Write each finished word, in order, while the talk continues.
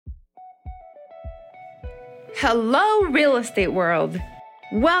Hello, real estate world.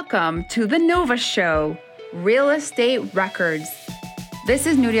 Welcome to the Nova Show, Real Estate Records. This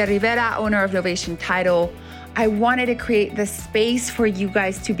is Nuria Rivera, owner of Novation Title. I wanted to create the space for you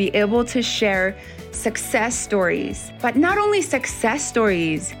guys to be able to share success stories, but not only success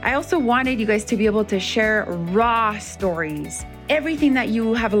stories, I also wanted you guys to be able to share raw stories. Everything that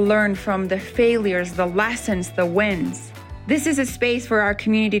you have learned from the failures, the lessons, the wins. This is a space for our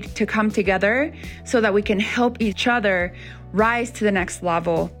community to come together so that we can help each other rise to the next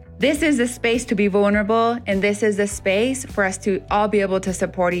level. This is a space to be vulnerable, and this is a space for us to all be able to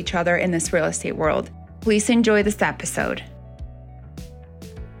support each other in this real estate world. Please enjoy this episode.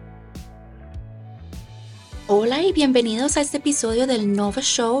 Hola y bienvenidos a este episodio del Nova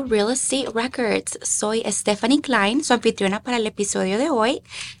Show Real Estate Records. Soy Stephanie Cline, su anfitriona para el episodio de hoy,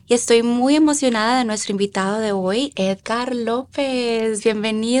 y estoy muy emocionada de nuestro invitado de hoy, Edgar López.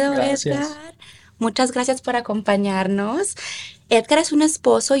 Bienvenido, Gracias. Edgar. Muchas gracias por acompañarnos. Edgar es un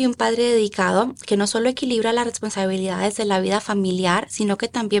esposo y un padre dedicado que no solo equilibra las responsabilidades de la vida familiar, sino que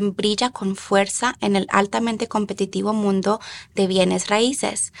también brilla con fuerza en el altamente competitivo mundo de bienes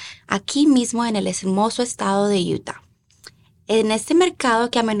raíces, aquí mismo en el hermoso estado de Utah. En este mercado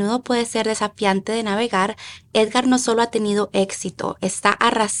que a menudo puede ser desafiante de navegar, Edgar no solo ha tenido éxito, está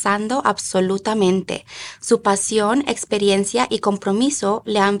arrasando absolutamente. Su pasión, experiencia y compromiso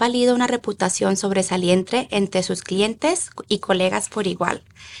le han valido una reputación sobresaliente entre sus clientes y colegas por igual.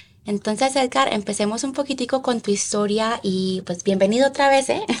 Entonces, Edgar, empecemos un poquitico con tu historia y pues bienvenido otra vez,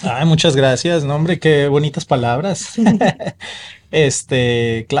 ¿eh? Ay, muchas gracias, no, hombre, qué bonitas palabras.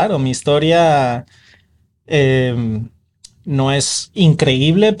 Claro, mi historia no es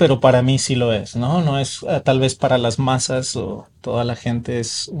increíble, pero para mí sí lo es, ¿no? No es tal vez para las masas o toda la gente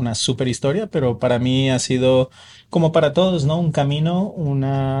es una super historia, pero para mí ha sido como para todos, ¿no? Un camino,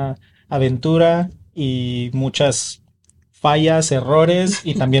 una aventura y muchas fallas, errores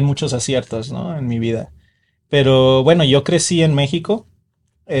y también muchos aciertos, ¿no? En mi vida. Pero bueno, yo crecí en México,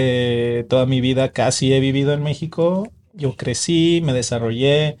 toda mi vida casi he vivido en México. Yo crecí, me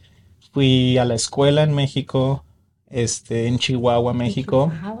desarrollé, fui a la escuela en México. En Chihuahua, México.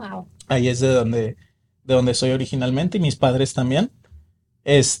 Wow. Ahí es de donde soy originalmente y mis padres también.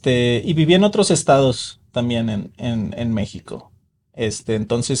 Y viví en otros estados también en México.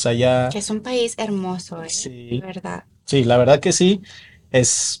 Entonces allá. Que es un país hermoso, ¿eh? Sí, De verdad. sí, la verdad que sí.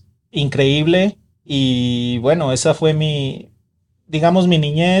 Es increíble. Y bueno, esa fue digamos, mi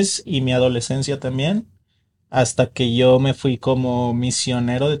niñez y mi adolescencia también. Hasta que yo me fui como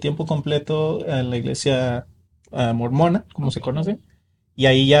misionero de tiempo completo a la iglesia mormona, como se conoce, y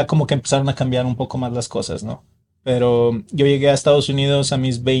ahí ya como que empezaron a cambiar un poco más las cosas, ¿no? Pero yo llegué a Estados Unidos a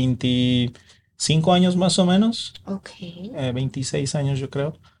mis 25 años más o menos, Ok. 26 años yo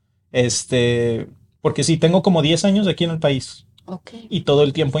creo, porque sí, tengo como 10 años aquí en el país Ok. y todo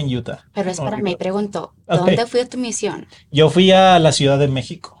el tiempo en Utah. Pero espérame, pregunto, Ok. ¿dónde fue tu misión? Yo fui a la Ciudad de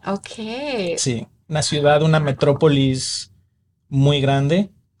México, Ok. sí, una metrópolis muy grande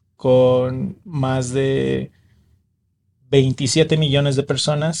con más de 27 millones de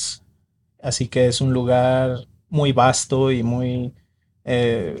personas, así que es un lugar muy vasto y muy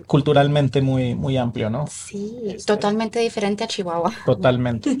culturalmente muy, muy amplio, ¿no? Sí, totalmente diferente a Chihuahua.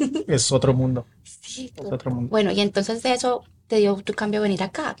 Totalmente. Es otro mundo. Sí. Es otro mundo. Bueno, y entonces de eso te dio tu cambio a venir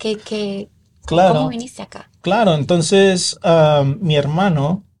acá. ¿Cómo Claro, viniste acá? claro. Entonces, mi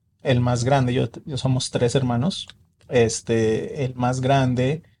hermano, el más grande, yo somos 3 hermanos. El más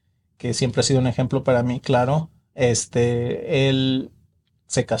grande, que siempre ha sido un ejemplo para mí, claro. Él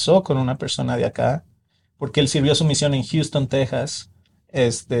se casó con una persona de acá porque él sirvió su misión en Houston, Texas.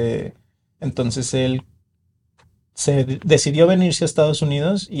 Entonces él decidió venirse a Estados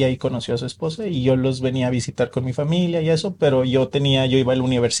Unidos y ahí conoció a su esposa y yo los venía a visitar con mi familia y eso, pero yo iba a la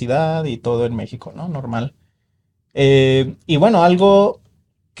universidad y todo en México, ¿no? Normal. Y bueno, algo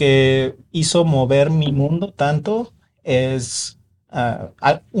que hizo mover mi mundo tanto es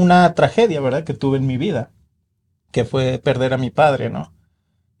una tragedia, ¿verdad? Que tuve en mi vida, que fue perder a mi padre, ¿no?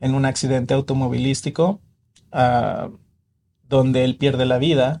 En un accidente automovilístico, donde él pierde la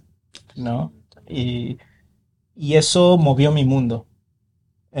vida, ¿no? Y eso movió mi mundo.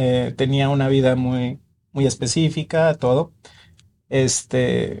 Tenía una vida muy, muy específica, todo.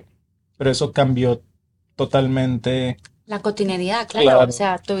 Pero eso cambió totalmente. La cotidianidad, claro. Claro. O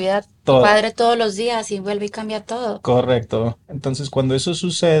sea, tu vida, tu Todo. padre todos los días y vuelve y cambia todo. Correcto. Entonces, cuando eso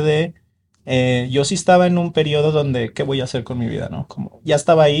sucede, yo sí estaba en un periodo donde, ¿qué voy a hacer con mi vida, no? Como ya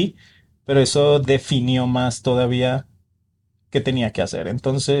estaba ahí, pero eso definió más todavía qué tenía que hacer.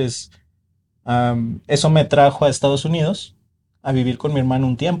 Entonces, eso me trajo a Estados Unidos a vivir con mi hermano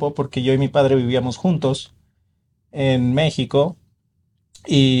un tiempo, porque yo y mi padre vivíamos juntos. en México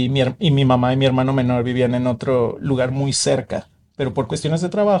y mi mamá y mi hermano menor vivían en otro lugar muy cerca, pero por cuestiones de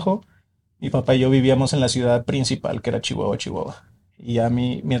trabajo, mi papá y yo vivíamos en la ciudad principal, que era Chihuahua, Chihuahua. Y ya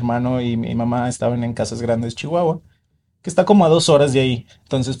mi hermano y mi mamá estaban en Casas Grandes, Chihuahua, que está como a 2 horas de ahí,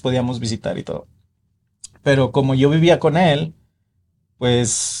 entonces podíamos visitar y todo. Pero como yo vivía con él,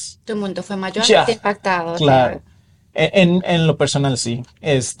 pues Tu mundo fue mayormente ya, impactado, o sea, claro. En lo personal sí.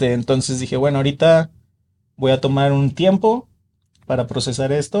 Entonces dije, bueno, ahorita voy a tomar un tiempo para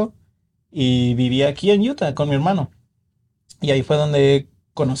procesar esto y viví aquí en Utah con mi hermano. Y ahí fue donde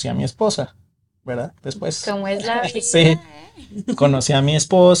conocí a mi esposa, ¿verdad? Después, ¿cómo es la vida, sí, conocí a mi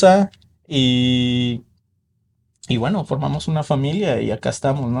esposa y, y bueno, formamos una familia y acá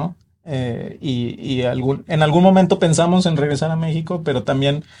estamos, ¿no? En algún momento pensamos en regresar a México, pero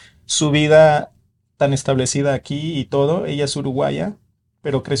también su vida tan establecida aquí y todo, ella es uruguaya,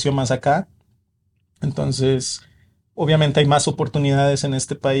 pero creció más acá. Entonces, obviamente hay más oportunidades en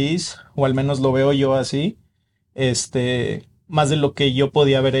este país, o al menos lo veo yo así, más de lo que yo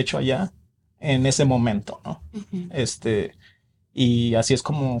podía haber hecho allá en ese momento, ¿no? Ujú. Y así es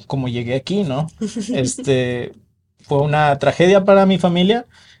como llegué aquí, ¿no? Fue una tragedia para mi familia,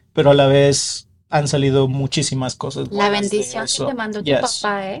 pero a la vez han salido muchísimas cosas La buenas de bendición que te eso. mandó tu Yes,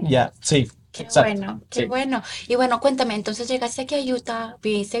 papá, ¿eh? ya, sí, Qué exacto, bueno, qué sí. bueno. Y bueno, cuéntame, entonces llegaste aquí a Utah,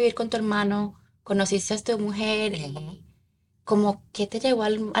 viviste a vivir con tu hermano, conociste a tu mujer Ujú. y como qué te llevó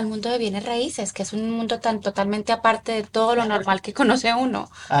al mundo de bienes raíces, que es un mundo tan totalmente aparte de todo lo normal que conoce uno.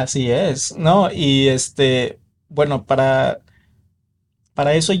 Así es, ¿no? Y bueno,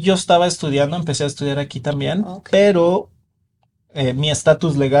 para eso yo estaba estudiando, empecé a estudiar aquí también, Ok. pero mi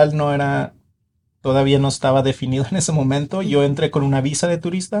estatus legal todavía no estaba definido en ese momento. Yo entré con una visa de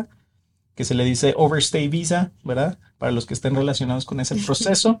turista, que se le dice overstay visa, ¿verdad? Para los que estén relacionados con ese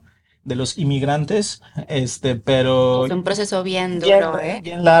proceso de los inmigrantes, pero Es un proceso bien bien, duro, ¿eh?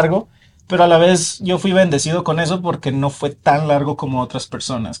 bien largo. Pero a la vez yo fui bendecido con eso porque no fue tan largo como otras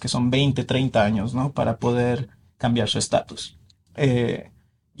personas, que son 20, 30 años, ¿no? Para poder cambiar su estatus. Eh,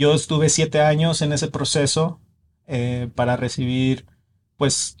 yo estuve 7 años en ese proceso para recibir,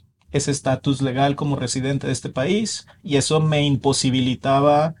 pues, ese estatus legal como residente de este país y eso me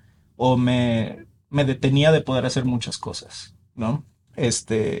imposibilitaba o me detenía de poder hacer muchas cosas, ¿no?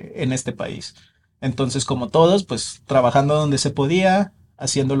 En este país. Entonces, como todos, pues trabajando donde se podía,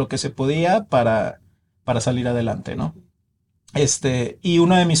 haciendo lo que se podía para salir adelante, ¿no? Y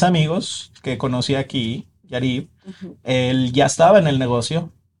uno de mis amigos que conocí aquí, Yarib, Ujú. él ya estaba en el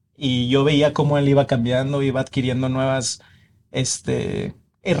negocio y yo veía cómo él iba cambiando, iba adquiriendo nuevas,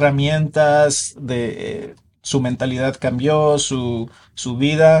 herramientas su mentalidad cambió, su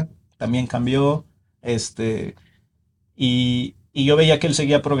vida también cambió, y yo veía que él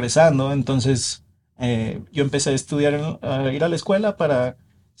seguía progresando, entonces yo empecé a estudiar, a ir a la escuela para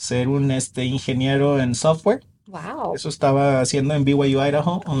ser un ingeniero en software. Wow. Eso estaba haciendo en BYU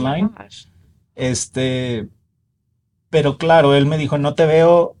Idaho Oh my online. gosh. Este, pero claro, él me dijo, no te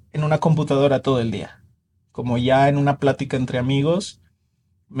veo en una computadora todo el día. Como ya en una plática entre amigos,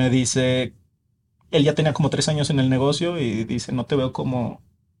 me dice, él ya tenía como 3 años en el negocio y dice, no te veo como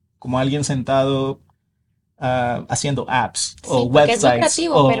alguien sentado haciendo apps o Sí, porque es websites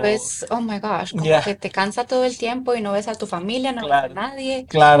lucrativo, pero o... es, oh my gosh, como Ya, que te cansa todo el tiempo y no ves a tu familia, no ves a claro, nadie.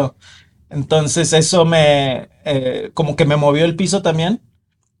 claro. Entonces eso como que me movió el piso también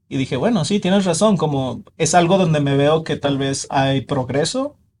y dije, bueno, sí, tienes razón, como es algo donde me veo que tal vez hay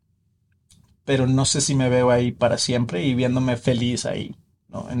progreso, pero no sé si me veo ahí para siempre y viéndome feliz ahí,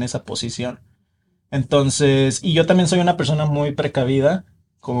 ¿no? En esa posición. Entonces, y yo también soy una persona muy precavida,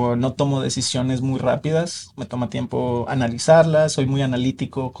 como no tomo decisiones muy rápidas, me toma tiempo analizarlas, soy muy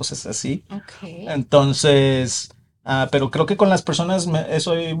analítico, cosas así. Ok. Entonces, pero creo que con las personas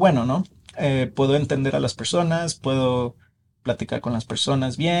soy bueno, ¿no? Puedo entender a las personas, puedo platicar con las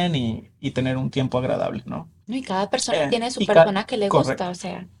personas bien y tener un tiempo agradable, ¿no? No, y cada persona Eh, tiene su y ca- persona que le gusta, o Correcto,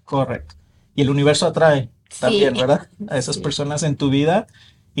 sea, correcto. Y el universo atrae sí, también, ¿verdad? A esas sí. personas en tu vida.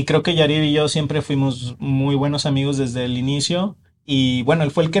 Y creo que Yarib y yo siempre fuimos muy buenos amigos desde el inicio. Y bueno,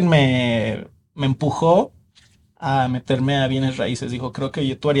 él fue el que me empujó a meterme a bienes raíces. Dijo, creo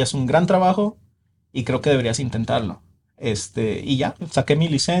que tú harías un gran trabajo y creo que deberías intentarlo. Y ya, saqué mi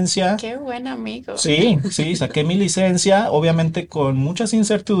licencia. Qué buen amigo. Sí, sí, saqué mi licencia, obviamente con muchas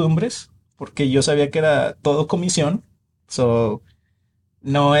incertidumbres, porque yo sabía que era todo comisión. So,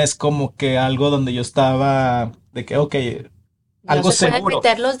 no es como que algo donde yo estaba de que, ok, No algo se pueden seguro.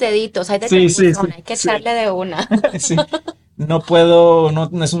 meter los deditos, hay de Sí, sí, sí, chapuzón, hay que sí, echarle de una. sí. No puedo,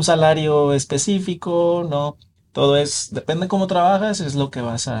 no es un salario específico, no. Todo depende cómo trabajas, es lo que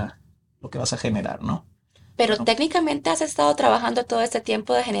vas a generar, ¿no? Pero Bueno, técnicamente has estado trabajando todo este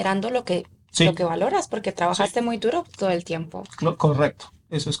tiempo de generando lo sí, que valoras, porque sí, trabajaste muy duro todo el tiempo. correcto,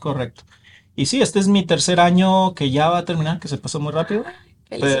 eso es correcto. Y sí, este es mi tercer año que ya va a terminar, que se pasó muy rápido,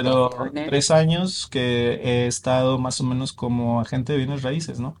 pero Felicitaciones. 3 años que he estado más o menos como agente de bienes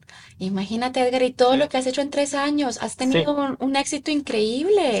raíces, ¿no? Imagínate, Edgar, y todo Sí, lo que has hecho en 3 años. Has sí, tenido un éxito sí,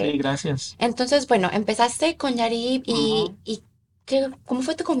 increíble. gracias. Entonces, bueno, empezaste con Yarib Ujú. y ¿cómo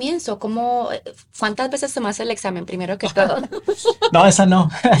fue tu comienzo? ¿Cuántas veces tomaste el examen, primero que todo? No, esa no,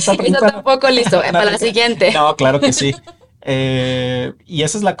 esa Eso pregunta no. tampoco, listo, No para la aplica. siguiente. No, claro que sí. Y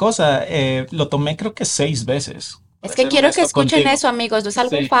esa es la cosa. Lo tomé creo que 6 veces, Es para que ser quiero que honesto escuchen contigo. eso, amigos. No es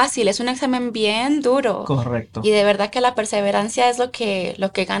algo Sí, fácil, es un examen bien duro. correcto. Y de verdad que la perseverancia es lo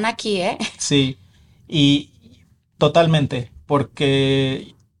que gana aquí, ¿eh? Sí, y totalmente,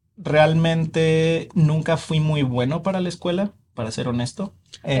 porque realmente nunca fui muy bueno para la escuela, para ser honesto.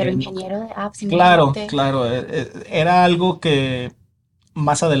 Pero Nunca. ingeniero de apps, Claro, imagínate. claro, era algo que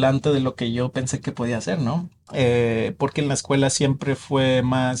más adelante de lo que yo pensé que podía hacer, ¿no? Porque en la escuela siempre fue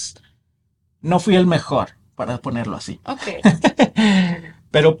más, no fui el mejor, para ponerlo así. Ok.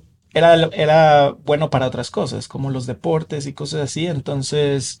 Pero era bueno para otras cosas, como los deportes y cosas así.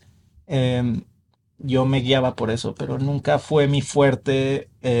 Entonces, em, yo me guiaba por eso, pero nunca fue mi fuerte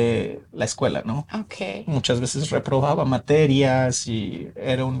la escuela, ¿no? Ok. Muchas veces reprobaba materias y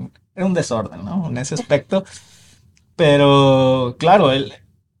era un desorden, ¿no? En ese aspecto. Pero, claro,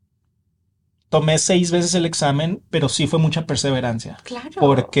 tomé 6 veces el examen, pero sí fue mucha perseverancia, Claro.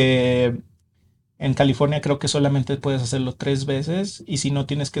 porque en California creo que solamente puedes hacerlo 3 veces y si no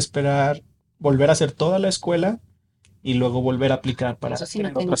tienes que esperar volver a hacer toda la escuela y luego volver a aplicar Eso para sí no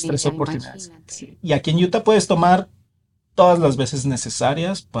tener otras tres tenía, oportunidades. imagínate. Sí. Y aquí en Utah puedes tomar todas las veces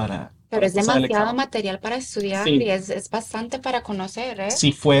necesarias Pero para es pasar el demasiado examen. material para estudiar Sí, y es bastante para conocer, ¿eh?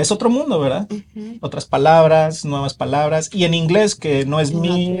 sí fue, es otro mundo, ¿verdad? Ujú. Otras palabras, nuevas palabras. Y en inglés, que no es En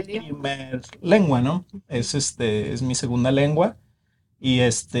otro mi idioma. primer lengua, ¿no? Ujú. Es mi segunda lengua. Y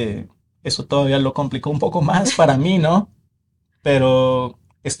eso todavía lo complicó un poco más para mí, ¿no? Pero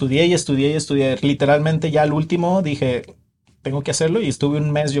estudié y estudié y estudié. Literalmente ya al último dije, tengo que hacerlo y estuve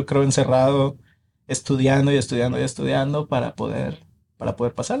un mes, yo creo, encerrado estudiando y estudiando y estudiando para poder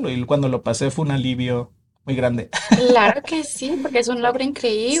pasarlo. Y cuando lo pasé fue un alivio muy grande. Claro que sí, porque es un logro Sí.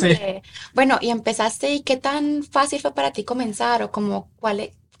 increíble. Bueno, y empezaste, ¿y qué tan fácil fue para ti comenzar? O como,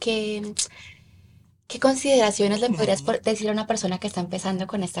 qué consideraciones le podrías Ujú. decir a una persona que está empezando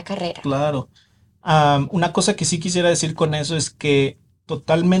con esta carrera? Claro. Una cosa que sí quisiera decir con eso es que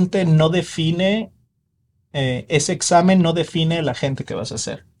totalmente no define, ese examen no define la gente que vas a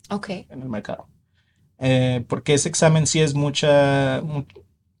hacer Ok. en el mercado. Porque ese examen sí es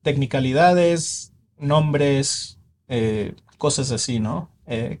technicalidades, nombres, cosas así, ¿no?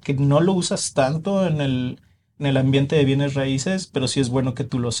 Que no lo usas tanto en el ambiente de bienes raíces, pero sí es bueno que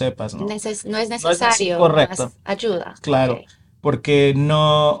tú lo sepas, ¿no? No es No es necesario, correcto, más ayuda. Ok. claro, porque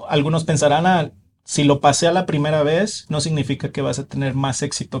no, algunos pensarán, si lo pasé a la primera vez, no significa que vas a tener más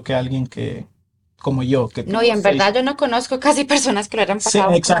éxito que alguien como yo, que No, y tuvo en seis. verdad yo no conozco casi personas que lo hayan Sí, pasado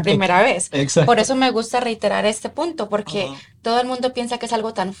por la exacto, primera vez. Por exacto. eso me gusta reiterar este punto, porque Ujú. todo el mundo piensa que es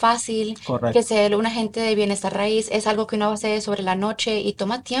algo tan fácil, que Correcto. ser un agente de bienestar raíz es algo que uno hace sobre la noche y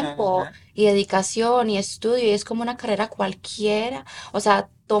toma tiempo Ajá. y dedicación y estudio y es como una carrera cualquiera. O sea,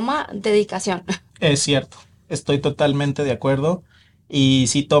 toma dedicación Es cierto, estoy totalmente de acuerdo. Y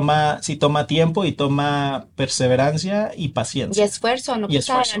sí toma tiempo y toma perseverancia y y paciencia esfuerzo, no y que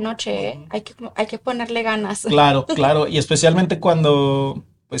cada esfuerzo. noche, ¿eh? Ujú. Hay que ponerle ganas. Claro, claro. Y especialmente cuando,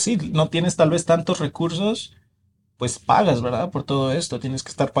 pues sí, no tienes tal vez tantos recursos, pues pagas, ¿verdad? Por todo esto. Tienes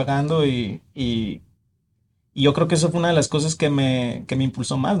que estar pagando y yo creo que eso fue una de las cosas que me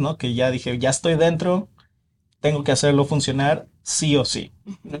impulsó más, ¿no? Que ya dije, ya estoy dentro, tengo que hacerlo funcionar sí o sí.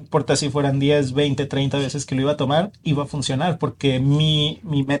 No importa si fueran 10, 20, 30 veces que lo iba a tomar, iba a funcionar porque mi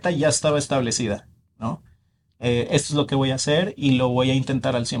meta ya estaba establecida, ¿no? Esto es lo que voy a hacer y lo voy a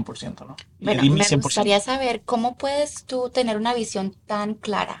intentar al 100%, ¿no? Y le Bueno, di mi me 100%. gustaría saber cómo puedes tú tener una visión tan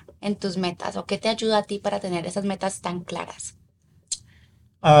clara en tus metas o qué te ayuda a ti para tener esas metas tan claras.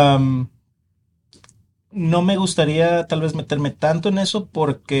 Am, no me gustaría tal vez meterme tanto en eso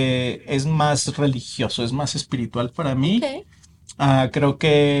porque es más religioso, es más espiritual para Ok. mí. Creo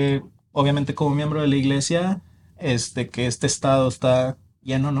que obviamente como miembro de la iglesia, que este estado está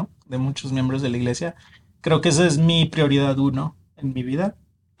lleno, ¿no? De muchos miembros de la iglesia. Creo que esa es mi prioridad uno en mi vida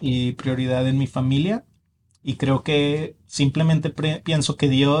y prioridad en mi familia. Y creo que simplemente pienso que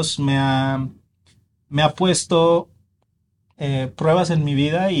Dios me ha puesto pruebas en mi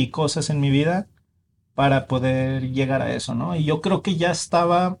vida y cosas en mi vida para poder llegar a eso, ¿no? Y yo creo que ya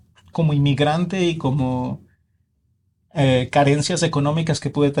estaba como inmigrante y como carencias económicas que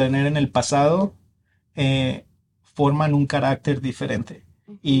pude tener en el pasado forman un carácter diferente.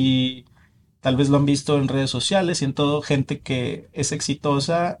 Y tal vez lo han visto en redes sociales y en todo, gente que es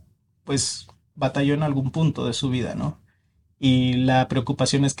exitosa, pues batalló en algún punto de su vida, ¿no? Y la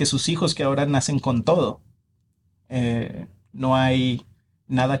preocupación es que sus hijos que ahora nacen con todo, no hay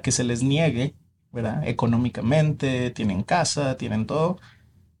nada que se les niegue, ¿verdad? Económicamente, tienen casa, tienen todo.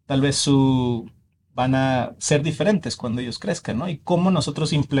 Tal vez van a ser diferentes cuando ellos crezcan, ¿no? Y cómo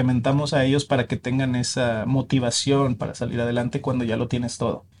nosotros implementamos a ellos para que tengan esa motivación para salir adelante cuando ya lo tienes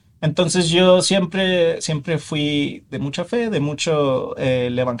todo. Entonces yo siempre fui de mucha fe, de mucho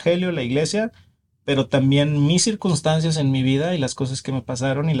el evangelio, la iglesia, pero también mis circunstancias en mi vida y las cosas que me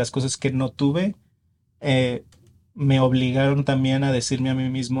pasaron y las cosas que no tuve, eh, me obligaron también a decirme a mí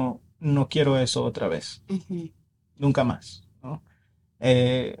mismo, no quiero eso otra vez, nunca más, ¿no?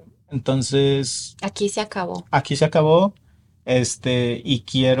 Eh, entonces, Aquí se acabó. aquí se acabó, y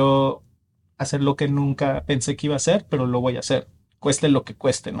quiero hacer lo que nunca pensé que iba a hacer, pero lo voy a hacer, cueste lo que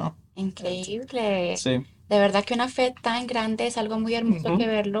cueste, ¿no? Increíble. Sí. De verdad que una fe tan grande es algo muy hermoso que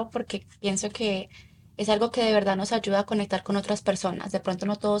Ujú. verlo porque pienso que es algo que de verdad nos ayuda a conectar con otras personas. De pronto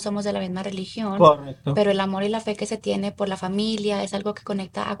no todos somos de la misma religión, Correcto, pero el amor y la fe que se tiene por la familia es algo que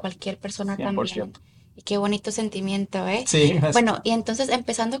conecta a cualquier persona también. 100%. Y qué bonito sentimiento, ¿eh? Sí, Bueno, y entonces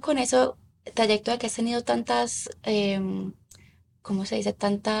empezando con eso, trayecto de que has tenido tantas, ¿cómo se dice?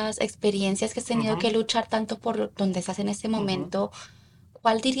 Tantas experiencias que has tenido ujú, que luchar tanto por donde estás en este ujú. momento.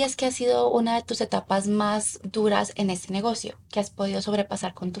 ¿Cuál dirías que ha sido una de tus etapas más duras en este negocio que has podido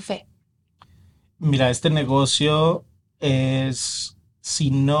sobrepasar con tu fe? Mira, este negocio es, si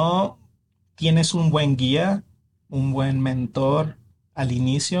no tienes un buen guía, un buen mentor al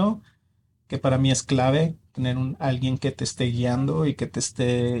inicio, que para mí es clave, tener alguien que te esté guiando y que te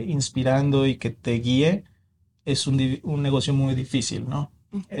esté inspirando y que te guíe, es un negocio muy difícil, ¿no?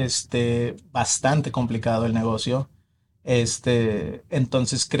 Ujú. Bastante complicado el negocio.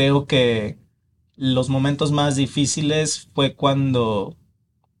 Entonces creo que los momentos más difíciles fue cuando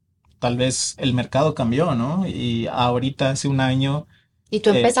tal vez el mercado cambió, ¿no? Y ahorita hace un año, Y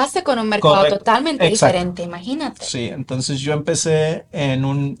tú empezaste con un mercado correcto, totalmente exacto. diferente, imagínate. Sí, entonces yo empecé en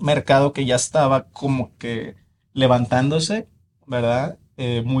un mercado que ya estaba como que levantándose, ¿verdad?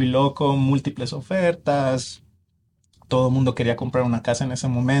 Muy loco, múltiples ofertas, todo el mundo quería comprar una casa en ese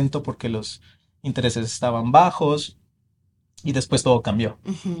momento porque los intereses estaban bajos y después todo cambió.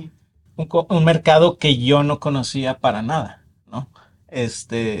 Ujú. Un mercado que yo no conocía para nada, ¿no?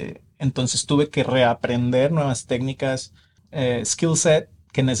 Entonces tuve que reaprender nuevas técnicas, skill set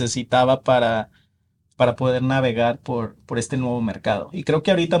que necesitaba para poder navegar por este nuevo mercado. Y creo que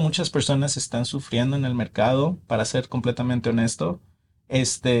ahorita muchas personas están sufriendo en el mercado, para ser completamente honesto.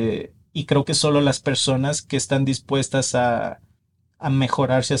 Y creo que solo las personas que están dispuestas a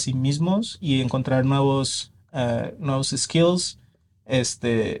mejorarse a sí mismos y encontrar nuevos skills,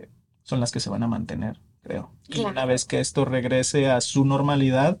 son las que se van a mantener, creo. Y una Claro. vez que esto regrese a su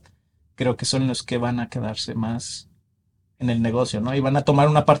normalidad, creo que son los que van a quedarse más en el negocio, ¿no? Y van a tomar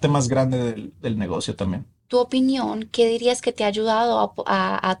una parte más grande del negocio también. Tu opinión, ¿qué dirías que te ha ayudado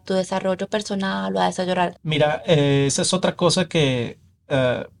a tu desarrollo personal o a desarrollar? Mira, esa es otra cosa que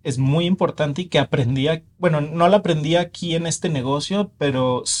es muy importante y que bueno, no la aprendí aquí en este negocio,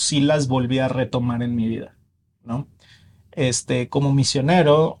 pero sí las volví a retomar en mi vida, ¿no? Como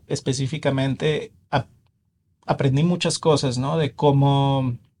misionero, específicamente, aprendí muchas cosas, ¿no? De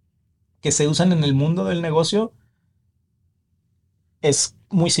cómo que se usan en el mundo del negocio es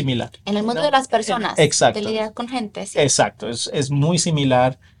muy similar, En el mundo de ¿no? las personas, de Exacto, lidiar con gente, sí. exacto, es muy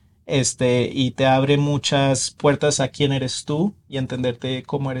similar, y te abre muchas puertas a quién eres tú y entenderte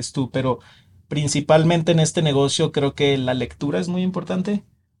cómo eres tú, pero principalmente en este negocio creo que la lectura es muy importante.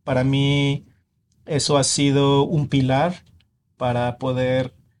 Para mí eso ha sido un pilar para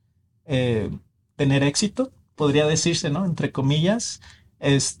poder eh, tener éxito, podría decirse, ¿no? Entre comillas,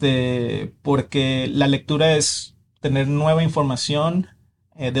 porque la lectura es tener nueva información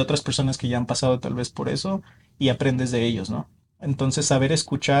de otras personas que ya han pasado tal vez por eso y aprendes de ellos, ¿no? Entonces, saber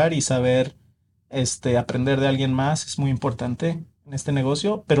escuchar y saber aprender de alguien más es muy importante en este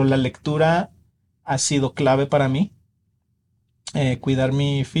negocio, pero la lectura ha sido clave para mí. Cuidar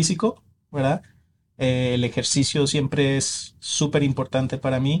mi físico, ¿verdad? El ejercicio siempre es súper importante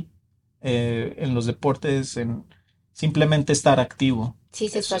para mí, en los deportes, en simplemente estar activo. Sí,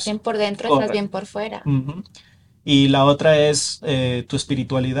 si Eso estás bien es por dentro, estás bien correcto. por fuera. Ujú. Y la otra es tu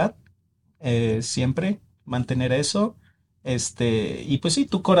espiritualidad, siempre mantener eso. Y pues sí,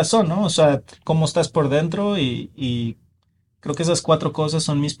 tu corazón, ¿no? O sea, cómo estás por dentro y Creo que esas 4 cosas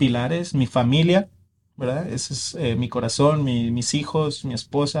son mis pilares, mi familia, ¿verdad? Ese es mi corazón, mis hijos, mi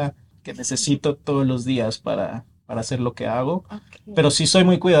esposa, que necesito todos los días para hacer lo que hago. Ok. Pero sí soy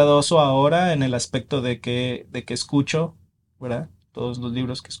muy cuidadoso ahora en el aspecto de que escucho, ¿verdad? Todos los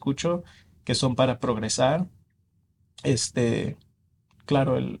libros que escucho, que son para progresar. Este,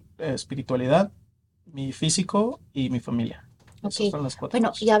 claro, espiritualidad, mi físico y mi familia. Ok, Esas son las cuatro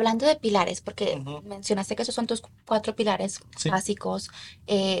bueno, y cosas. hablando de pilares, porque Ujú. mencionaste que esos son tus 4 pilares Sí. básicos,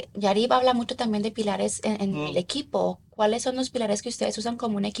 Yarib habla mucho también de pilares en el Mm. equipo. ¿Cuáles son los pilares que ustedes usan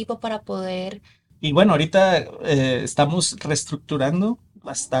como un equipo para poder... Y bueno, ahorita estamos reestructurando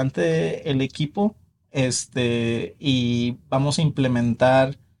bastante el equipo, y vamos a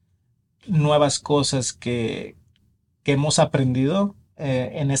implementar nuevas cosas que hemos aprendido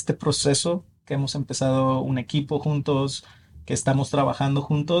en este proceso, que hemos empezado un equipo juntos, que estamos trabajando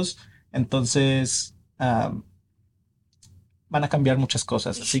juntos. Entonces, van a cambiar muchas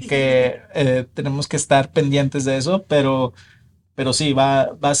cosas, así que tenemos que estar pendientes de eso, pero sí,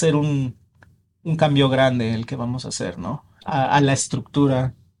 va a ser un cambio grande el que vamos a hacer, ¿no? A la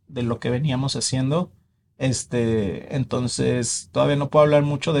estructura de lo que veníamos haciendo. Entonces, todavía no puedo hablar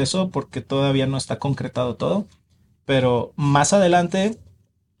mucho de eso porque todavía no está concretado todo, pero más adelante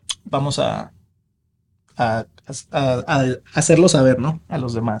vamos a, a hacerlo saber, ¿no? A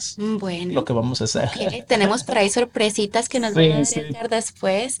los demás lo Bueno, que vamos a hacer. ok, tenemos por ahí sorpresitas que nos va a Sí, dar sí, Edgar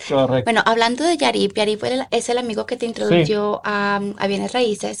después. correcto. Bueno, hablando de Yarib, Yarib es el amigo que te Sí, introdujo a bienes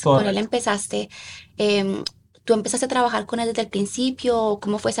raíces. Con él correcto. empezaste. em, ¿Tú empezaste a trabajar con él desde el principio?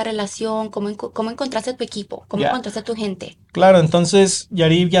 ¿Cómo fue esa relación? ¿Cómo encontraste tu equipo? ¿Cómo Ya. encontraste a tu gente? Claro, entonces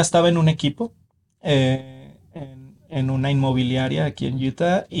Yarib ya estaba en un equipo, en una inmobiliaria aquí en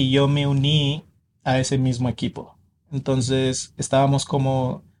Utah, y yo me uní a ese mismo equipo. Entonces estábamos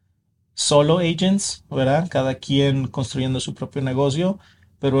como solo agents, ¿verdad? Cada quien construyendo su propio negocio,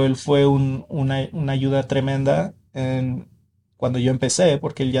 pero él fue una ayuda tremenda cuando yo empecé,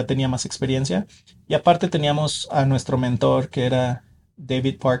 porque él ya tenía más experiencia. Y aparte teníamos a nuestro mentor, que era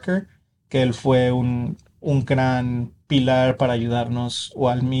David Parker, que él fue un gran pilar para ayudarnos, o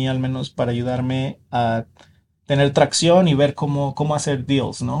a mí al menos para ayudarme a tener tracción y ver cómo hacer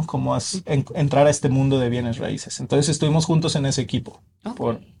deals, ¿no? Cómo entrar a este mundo de bienes raíces. Entonces estuvimos juntos en ese equipo. Ok.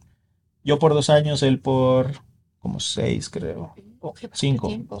 Por, yo por 2 años, él por como 6, creo. O Qué bastante cinco,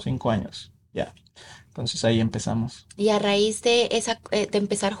 tiempo. 5 años. Ya. Entonces ahí empezamos. Y a raíz de de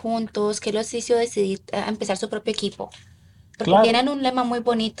empezar juntos, ¿qué los hizo decidir empezar su propio equipo? Porque Claro. tienen un lema muy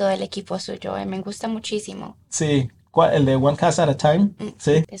bonito del equipo suyo, me gusta muchísimo. Sí. El de One Casa at a Time.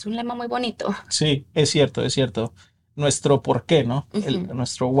 Sí. Es un lema muy bonito. Sí, es cierto, es cierto. Nuestro por qué, ¿no? Ujú.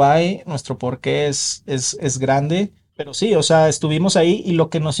 Nuestro why, nuestro por qué es grande. Pero sí, o sea, estuvimos ahí y lo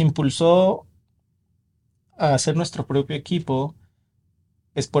que nos impulsó a hacer nuestro propio equipo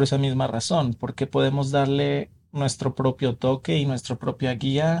es por esa misma razón, porque podemos darle nuestro propio toque y nuestra propia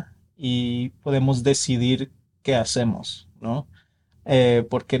guía y podemos decidir qué hacemos, ¿no?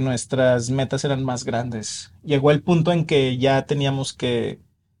 Porque nuestras metas eran más grandes. Llegó el punto en que ya teníamos que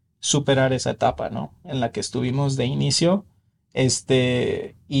superar esa etapa, ¿no? En la que estuvimos de inicio.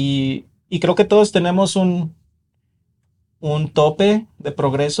 Y creo que todos tenemos un tope de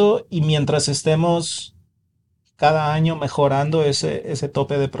progreso y mientras estemos cada año mejorando ese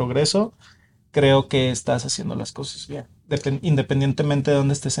tope de progreso, creo que estás haciendo las cosas bien. Independientemente de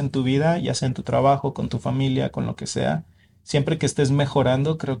dónde estés en tu vida, ya sea en tu trabajo, con tu familia, con lo que sea, siempre que estés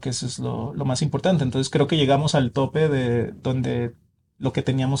mejorando, creo que eso es lo más importante. Entonces creo que llegamos al tope de donde lo que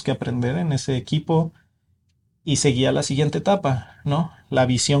teníamos que aprender en ese equipo y seguía la siguiente etapa, ¿no? La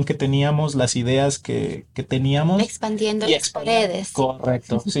visión que teníamos, las ideas que teníamos Expandiendo y las expandiendo. paredes.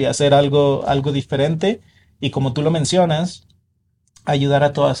 Correcto. Sí, hacer algo diferente. Y como tú lo mencionas, ayudar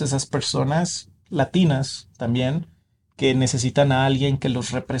a todas esas personas latinas también que necesitan a alguien que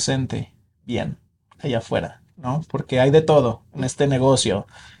los represente bien allá afuera, ¿no? Porque hay de todo en este negocio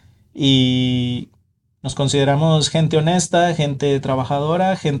y nos consideramos gente honesta, gente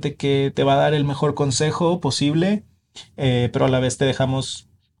trabajadora, gente que te va a dar el mejor consejo posible, pero a la vez te dejamos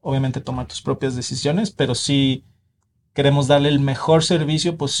obviamente tomar tus propias decisiones, pero sí queremos darle el mejor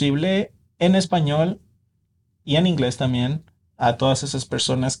servicio posible en español y en inglés también a todas esas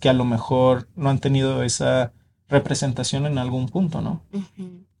personas que a lo mejor no han tenido esa representación en algún punto, ¿no?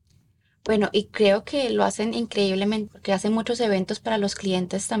 Ujú. Bueno, y creo que lo hacen increíblemente porque hacen muchos eventos para los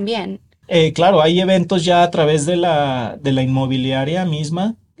clientes también. Claro, hay eventos ya a través de la inmobiliaria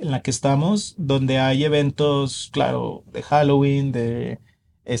misma en la que estamos, donde hay eventos, claro, de Halloween, de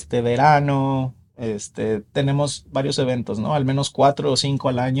este verano, tenemos varios eventos, ¿no? Al menos 4 o 5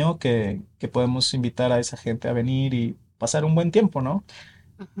 al año que podemos invitar a esa gente a venir y pasar un buen tiempo, ¿no?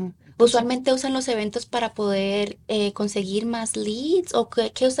 Ajá. Usualmente usan los eventos para poder conseguir más leads o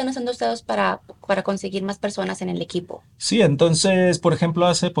qué están usando ustedes para conseguir más personas en el equipo. Sí, entonces, por ejemplo,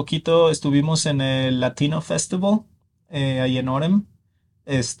 hace poquito estuvimos en el Latino Festival, ahí en Orem,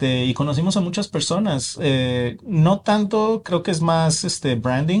 y conocimos a muchas personas. No tanto, creo que es más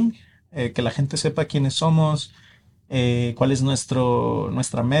branding, que la gente sepa quiénes somos, cuál es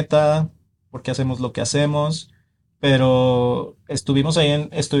nuestra meta, por qué hacemos lo que hacemos. Pero estuvimos ahí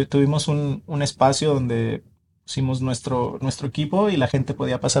tuvimos un espacio donde pusimos nuestro equipo y la gente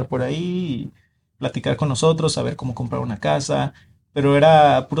podía pasar por ahí y platicar con nosotros, saber cómo comprar una casa. Pero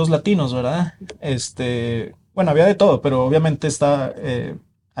era puros latinos, ¿verdad? Bueno, había de todo, pero obviamente está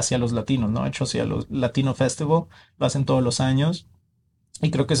hacia los latinos, ¿no? Hecho hacia los Latino Festival, lo hacen todos los años.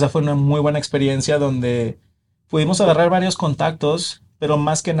 Y creo que esa fue una muy buena experiencia donde pudimos agarrar varios contactos, pero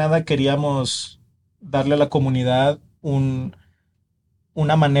más que nada queríamos darle a la comunidad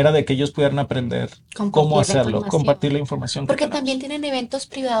una manera de que ellos pudieran aprender cómo Compartir la hacerlo, información. compartir la información que Porque tenemos. también tienen eventos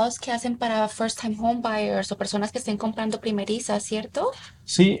privados que hacen para first time home buyers o personas que estén comprando primerizas, ¿cierto?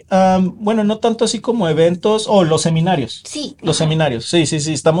 Sí, bueno, no tanto así como eventos o los seminarios. Sí, Los ajá. seminarios, sí, sí,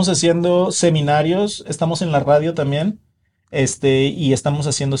 sí, estamos haciendo seminarios, estamos en la radio también, y estamos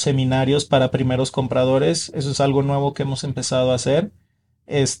haciendo seminarios para primeros compradores. Eso es algo nuevo que hemos empezado a hacer,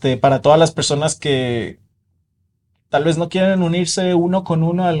 para todas las personas que tal vez no quieren unirse uno con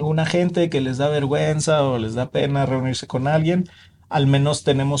uno a alguna gente que les da vergüenza o les da pena reunirse con alguien. Al menos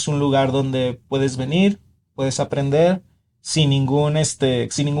tenemos un lugar donde puedes venir, puedes aprender sin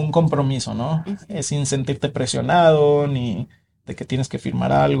ningún compromiso, ¿no? Ujú. Sin sentirte presionado ni de que tienes que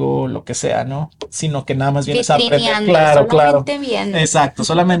firmar algo, lo que sea, ¿no? Sino que nada más vienes a aprender. Vitrineando, Claro, claro. solamente viendo. Exacto,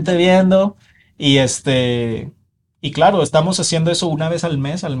 solamente viendo y y claro, estamos haciendo eso una vez al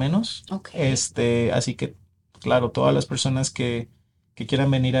mes al menos. Ok. Así que claro, todas las personas que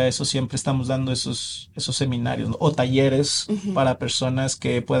quieran venir a eso, siempre estamos dando esos seminarios, ¿no? O talleres Ujú. para personas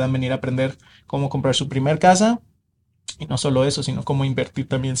que puedan venir a aprender cómo comprar su primer casa. Y no solo eso, sino cómo invertir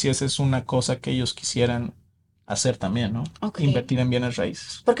también si esa es una cosa que ellos quisieran hacer también, ¿no? Ok. Invertir en bienes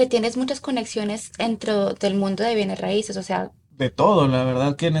raíces. Porque tienes muchas conexiones dentro del mundo de bienes raíces, o sea, De todo, la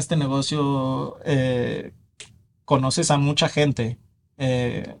verdad que en este negocio conoces a mucha gente,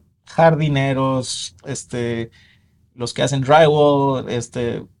 jardineros, los que hacen drywall,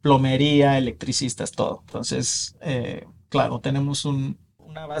 plomería, electricistas, todo. Entonces, claro, tenemos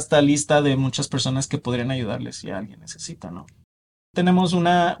una vasta lista de muchas personas que podrían ayudarles si alguien necesita, ¿no? Tenemos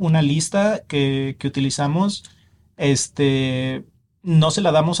una lista que utilizamos, este, no se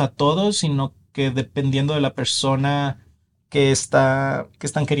la damos a todos, sino que dependiendo de la persona que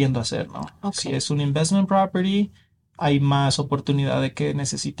están queriendo hacer, ¿no? ok. Si es un investment property, hay más oportunidad de que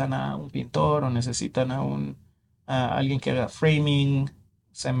necesitan a un pintor o necesitan a alguien que haga framing,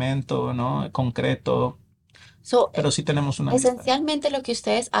 cemento, ¿no? Concreto, So, pero sí tenemos una lista. esencialmente lo que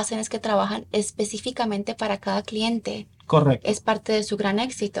ustedes hacen es que trabajan específicamente para cada cliente. Correcto. Es parte de su gran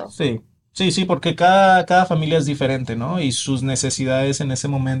éxito. Sí, sí, sí, porque cada familia es diferente, ¿no? Y sus necesidades en ese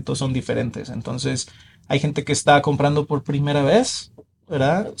momento son diferentes. Entonces, hay gente que está comprando por primera vez,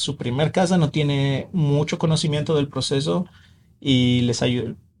 ¿verdad? Su primer casa no tiene mucho conocimiento del proceso y les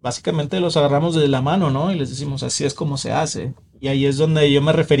ayuda. Básicamente los agarramos de la mano, ¿no? Y les decimos, así es como se hace. Y ahí es donde yo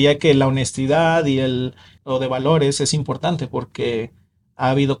me refería que la honestidad y lo de valores es importante porque ha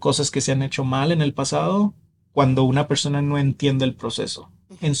habido cosas que se han hecho mal en el pasado cuando una persona no entiende el proceso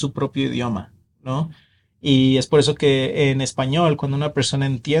en su propio idioma, ¿no? Y es por eso que en español, cuando una persona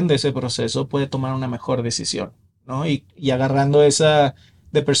entiende ese proceso, puede tomar una mejor decisión, ¿no? Y agarrando esa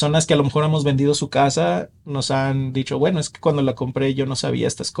de personas que a lo mejor hemos vendido su casa, nos han dicho, bueno, es que cuando la compré yo no sabía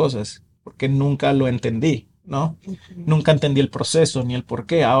estas cosas, porque nunca lo entendí, ¿no? Ujú. Nunca entendí el proceso ni el por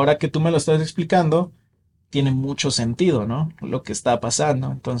qué. Ahora que tú me lo estás explicando, tiene mucho sentido, ¿no? Lo que está pasando.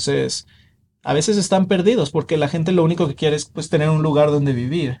 Entonces, a veces están perdidos porque la gente lo único que quiere es pues tener un lugar donde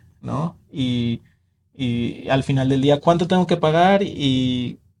vivir, ¿no? Y al final del día, ¿cuánto tengo que pagar?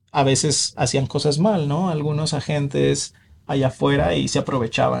 Y a veces hacían cosas mal, ¿no? Algunos agentes allá afuera y se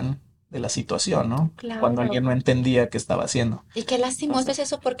aprovechaban de la situación, ¿no? Cuando Claro. alguien no entendía qué estaba haciendo. Y qué lastimoso es Entonces,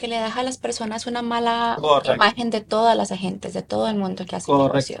 eso porque le deja a las personas una mala correcto, imagen de todas las agentes, de todo el mundo que hace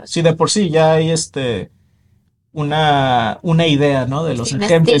correcto. negocios. Si de por sí ya hay una idea, ¿no? De los Sí, un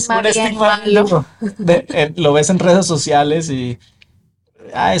agentes, estigma un bien estigma bien malo. duro. Lo ves en redes sociales y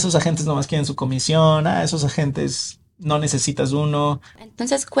esos agentes nomás quieren su comisión, esos agentes no necesitas uno.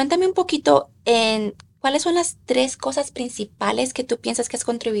 Entonces, cuéntame un poquito en cuáles son las tres cosas principales que tú piensas que has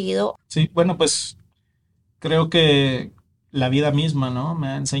contribuido. Sí, bueno, pues creo que la vida misma, ¿no? Me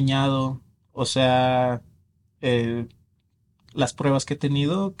ha enseñado, o sea, eh, las pruebas que he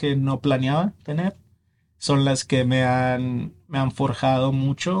tenido que no planeaba tener. Son las que me han forjado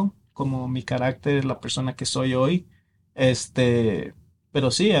mucho como mi carácter, la persona que soy hoy. Este,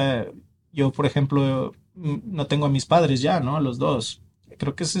 pero sí, yo, por ejemplo, no tengo a mis padres ya, ¿no? A los dos.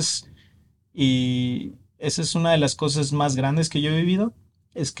 Creo que y esa es una de las cosas más grandes que yo he vivido.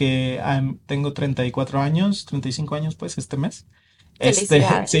 Es que tengo 34 años, 35 años, pues, este mes. Sí,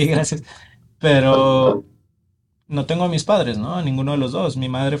 Felicidades. gracias. Pero no tengo a mis padres, ¿no? A ninguno de los dos. Mi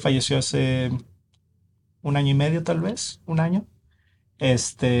madre falleció hace un año y medio, tal vez, un año.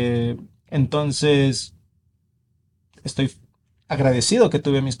 Este, entonces, estoy agradecido que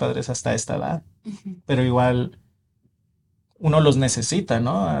tuve a mis padres hasta esta edad, Ujú. pero igual uno los necesita,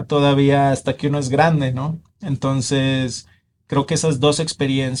 ¿no? Todavía hasta que uno es grande, ¿no? Entonces, creo que esas dos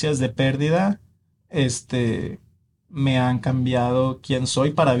experiencias de pérdida, este, me han cambiado quién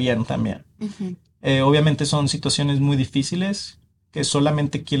soy para bien también. Ujú. Obviamente son situaciones muy difíciles que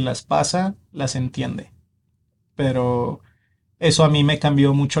solamente quien las pasa las entiende, pero eso a mí me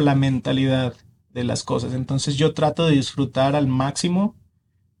cambió mucho la mentalidad de las cosas. Entonces yo trato de disfrutar al máximo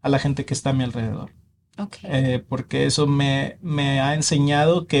a la gente que está a mi alrededor. Ok. Porque eso me ha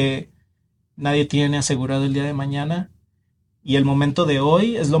enseñado que nadie tiene asegurado el día de mañana y el momento de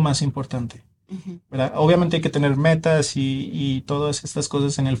hoy es lo más importante. Ujú. ¿Verdad? Obviamente hay que tener metas y todas estas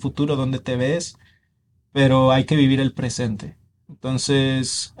cosas en el futuro donde te ves, pero hay que vivir el presente.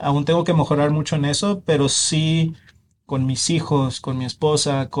 Entonces, aún tengo que mejorar mucho en eso, pero sí con mis hijos, con mi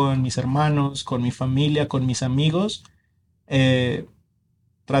esposa, con mis hermanos, con mi familia, con mis amigos, eh,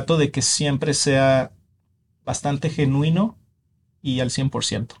 trato de que siempre sea bastante genuino y al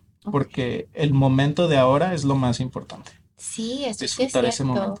 100%, Ok. porque el momento de ahora es lo más importante, Sí, eso sí es disfrutar ese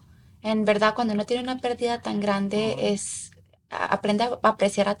cierto. momento. En verdad, cuando uno tiene una pérdida tan grande, aprende a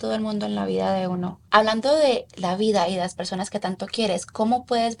apreciar a todo el mundo en la vida de uno. Hablando de la vida y de las personas que tanto quieres, ¿cómo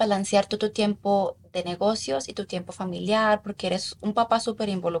puedes balancear tú tu tiempo de negocios y tu tiempo familiar? Porque eres un papá súper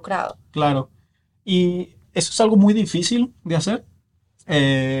involucrado. Claro, y eso es algo muy difícil de hacer.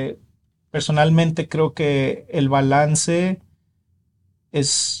 Eh, Personalmente creo que el balance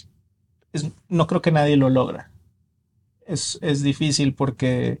es, no creo que nadie lo logra. Es difícil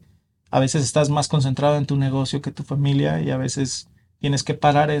porque a veces estás más concentrado en tu negocio que tu familia y a veces tienes que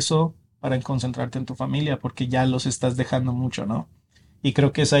parar eso para concentrarte en tu familia porque ya los estás dejando mucho, ¿no? Y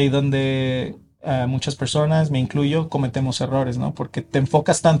creo que es ahí donde muchas personas, me incluyo, cometemos errores, ¿no? Porque te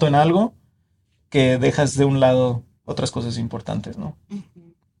enfocas tanto en algo que dejas de un lado otras cosas importantes, ¿no?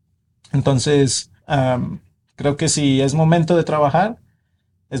 Ujú. Entonces, creo que si es momento de trabajar,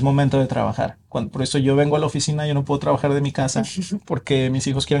 es momento de trabajar. Por eso yo vengo a la oficina, yo no puedo trabajar de mi casa porque mis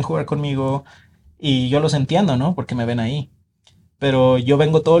hijos quieren jugar conmigo y yo los entiendo, ¿no? Porque me ven ahí. Pero yo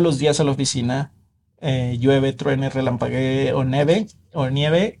vengo todos los días a la oficina, llueve, truene, relampaguee o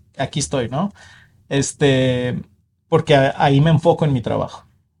nieve, aquí estoy, ¿no? Este, porque ahí me enfoco en mi trabajo,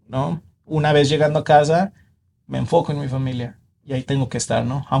 ¿no? Una vez llegando a casa, me enfoco en mi familia y ahí tengo que estar,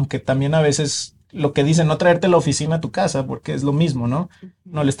 ¿no? Aunque también a veces lo que dicen, no traerte la oficina a tu casa, porque es lo mismo, ¿no?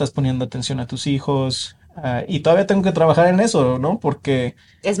 No Ujú. le estás poniendo atención a tus hijos. Y todavía tengo que trabajar en eso, ¿no? Porque,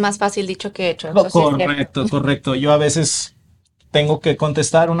 Es más fácil dicho que hecho, eso sí es cierto. correcto, correcto. Yo a veces tengo que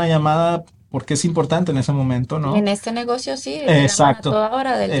contestar una llamada porque es importante en ese momento, Y ¿no? en este negocio sí, te llaman a Exacto, toda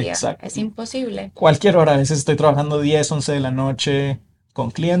hora del día. exacto. Es imposible. Cualquier hora, a veces estoy trabajando 10 11 de la noche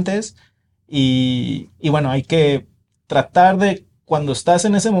con clientes y bueno, hay que tratar de, cuando estás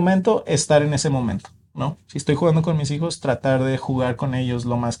en ese momento, estar en ese momento, ¿no? Si estoy jugando con mis hijos, tratar de jugar con ellos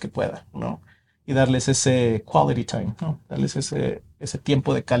lo más que pueda, ¿no? Y darles ese quality time, ¿no? Darles ese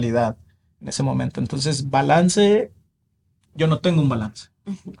tiempo de calidad en ese momento. Entonces, balance, yo no tengo un balance.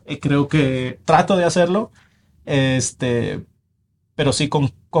 Ujú. Creo que trato de hacerlo, este, pero sí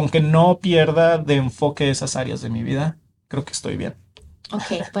con que no pierda de enfoque esas áreas de mi vida, creo que estoy bien. Ok,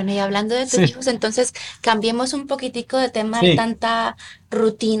 bueno, y hablando de tus Sí, hijos, entonces cambiemos un poquitico de tema de sí, tanta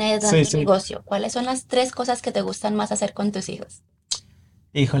rutina y de sí, tanto sí. negocio. ¿Cuáles son las tres cosas que te gustan más hacer con tus hijos?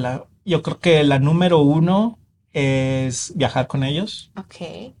 Híjola, yo creo que la número uno es viajar con ellos.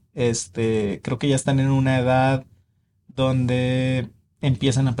 Ok. Creo que ya están en una edad donde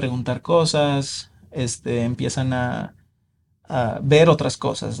empiezan a preguntar cosas, empiezan a ver otras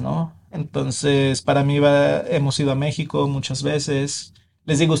cosas, ¿no? Entonces, para mí hemos ido a México muchas veces.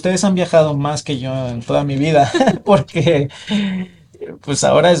 Les digo, ustedes han viajado más que yo en toda mi vida, porque pues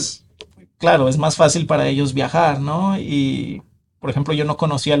ahora claro, es más fácil para ellos viajar, ¿no? Y, por ejemplo, yo no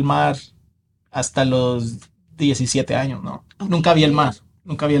conocía el mar hasta los 17 años, ¿no? Ok. Nunca vi el mar,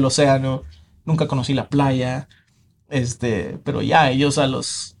 nunca vi el océano, nunca conocí la playa, pero ya ellos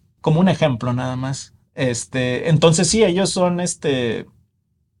como un ejemplo nada más, Entonces sí, ellos son,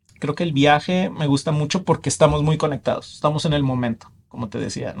 creo que el viaje me gusta mucho porque estamos muy conectados, estamos en el momento, como te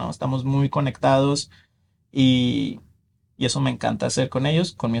decía, ¿no? Estamos muy conectados y, y eso me encanta hacer con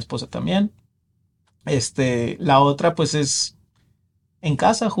ellos, con mi esposa también. La otra pues es en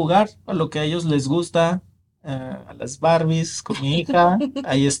casa jugar a lo que a ellos les gusta, a las Barbies con mi hija,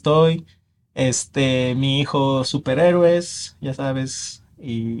 ahí estoy. Mi hijo superhéroes, ya sabes,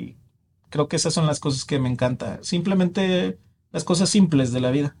 y creo que esas son las cosas que me encanta. Simplemente las cosas simples de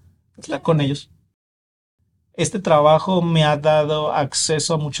la vida, estar con ellos. Este trabajo me ha dado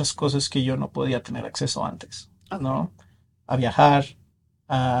acceso a muchas cosas que yo no podía tener acceso antes, ¿no? A viajar,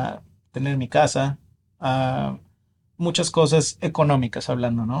 a tener mi casa, a muchas cosas económicas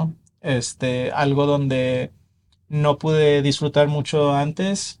hablando, ¿no? Algo donde no pude disfrutar mucho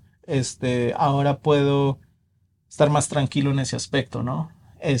antes, ahora puedo estar más tranquilo en ese aspecto, ¿no?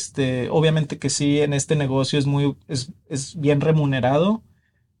 Obviamente que sí, en este negocio es bien remunerado,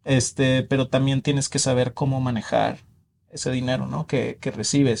 pero también tienes que saber cómo manejar ese dinero, ¿no? Que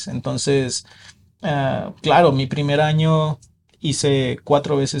recibes. Entonces, claro, mi primer año hice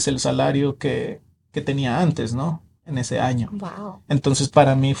 4 veces el salario que tenía antes, ¿no? En ese año. Wow. Entonces,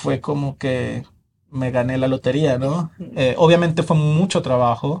 para mí fue como que me gané la lotería, ¿no? Obviamente fue mucho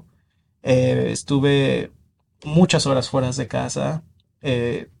trabajo. Estuve muchas horas fuera de casa.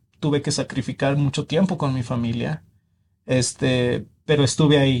 Tuve que sacrificar mucho tiempo con mi familia. Pero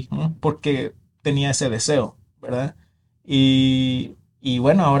estuve ahí, ¿no? Porque tenía ese deseo, ¿verdad? Y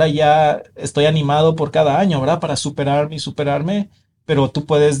bueno, ahora ya estoy animado por cada año, ¿verdad? Para superarme y superarme, pero tú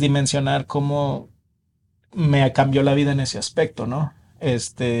puedes dimensionar cómo me cambió la vida en ese aspecto, ¿no?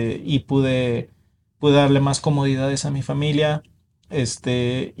 Y pude darle más comodidades a mi familia,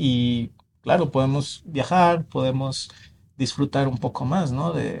 y claro, podemos viajar, podemos disfrutar un poco más,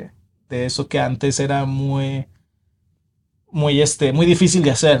 ¿no? De eso que antes era muy difícil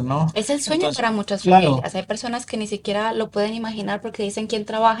de hacer, ¿no? Es el sueño Entonces, para muchas claro, familias. Hay personas que ni siquiera lo pueden imaginar porque dicen quién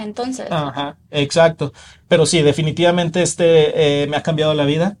trabaja entonces. ajá, exacto. Pero sí, definitivamente me ha cambiado la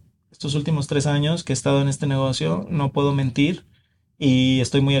vida. Estos últimos 3 años que he estado en este negocio, no puedo mentir y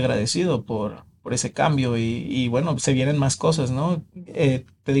estoy muy agradecido por ese cambio y bueno, se vienen más cosas, ¿no?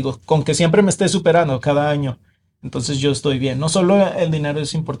 Te digo, con que siempre me esté superando cada año, entonces yo estoy bien. No solo el dinero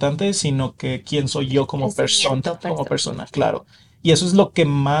es importante, sino que quién soy yo como persona, claro. Y eso es lo que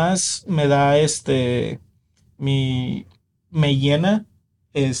más me da mi, me llena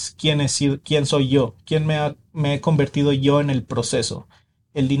es quién he sido, quién soy yo, me he convertido yo en el proceso.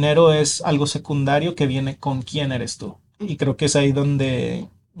 El dinero es algo secundario que viene con quién eres tú. Y creo que es ahí donde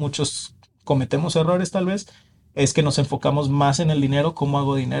muchos cometemos errores tal vez, es que nos enfocamos más en el dinero, cómo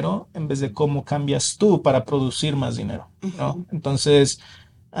hago dinero, en vez de cómo cambias tú para producir más dinero, ¿no? Entonces,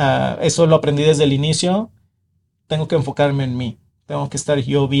 eso lo aprendí desde el inicio. Tengo que enfocarme en mí, tengo que estar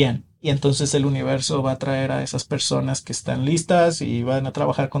yo bien. Y entonces el universo va a traer a esas personas que están listas y van a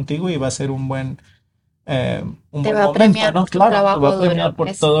trabajar contigo y va a ser un buen Te va a momento, premiar ¿no? por tu Claro, te va trabajo a premiar duro.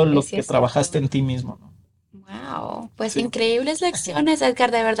 por todo lo Sí que es cierto. trabajaste en ti mismo, ¿no? Wow, pues Sí. increíbles lecciones,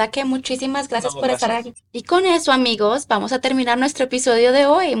 Edgar. De verdad que muchísimas gracias No, por estar gracias. aquí. Y con eso, amigos, vamos a terminar nuestro episodio de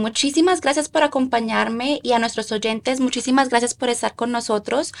hoy. Muchísimas gracias por acompañarme y a nuestros oyentes, muchísimas gracias por estar con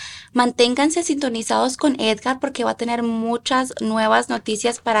nosotros. Manténganse sintonizados con Edgar porque va a tener muchas nuevas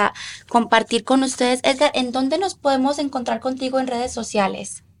noticias para compartir con ustedes. Edgar, ¿en dónde nos podemos encontrar contigo en redes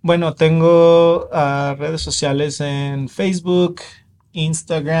sociales? Bueno, tengo redes sociales en Facebook,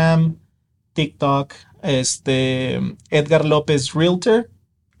 Instagram, TikTok, Edgar López Realtor.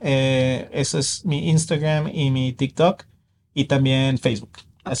 Ese es mi Instagram y mi TikTok. Y también Facebook.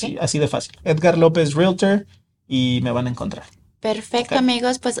 Ok. Así de fácil. Edgar López Realtor y me van a encontrar. Perfecto, Ok.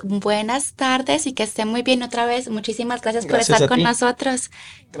 amigos, pues buenas tardes y que estén muy bien otra vez. Muchísimas gracias por Gracias estar a con ti. nosotros.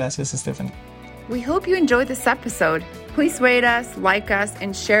 Gracias, Stephanie. We hope you enjoyed this episode. Please rate us, like us,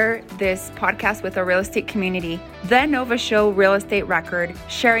 and share this podcast with our real estate community. The Nova Show Real Estate Record,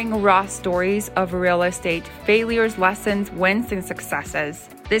 sharing raw stories of real estate failures, lessons, wins, and successes.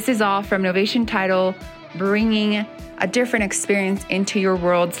 This is all from Novation Title, bringing a different experience into your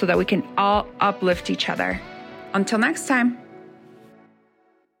world so that we can all uplift each other. Until next time.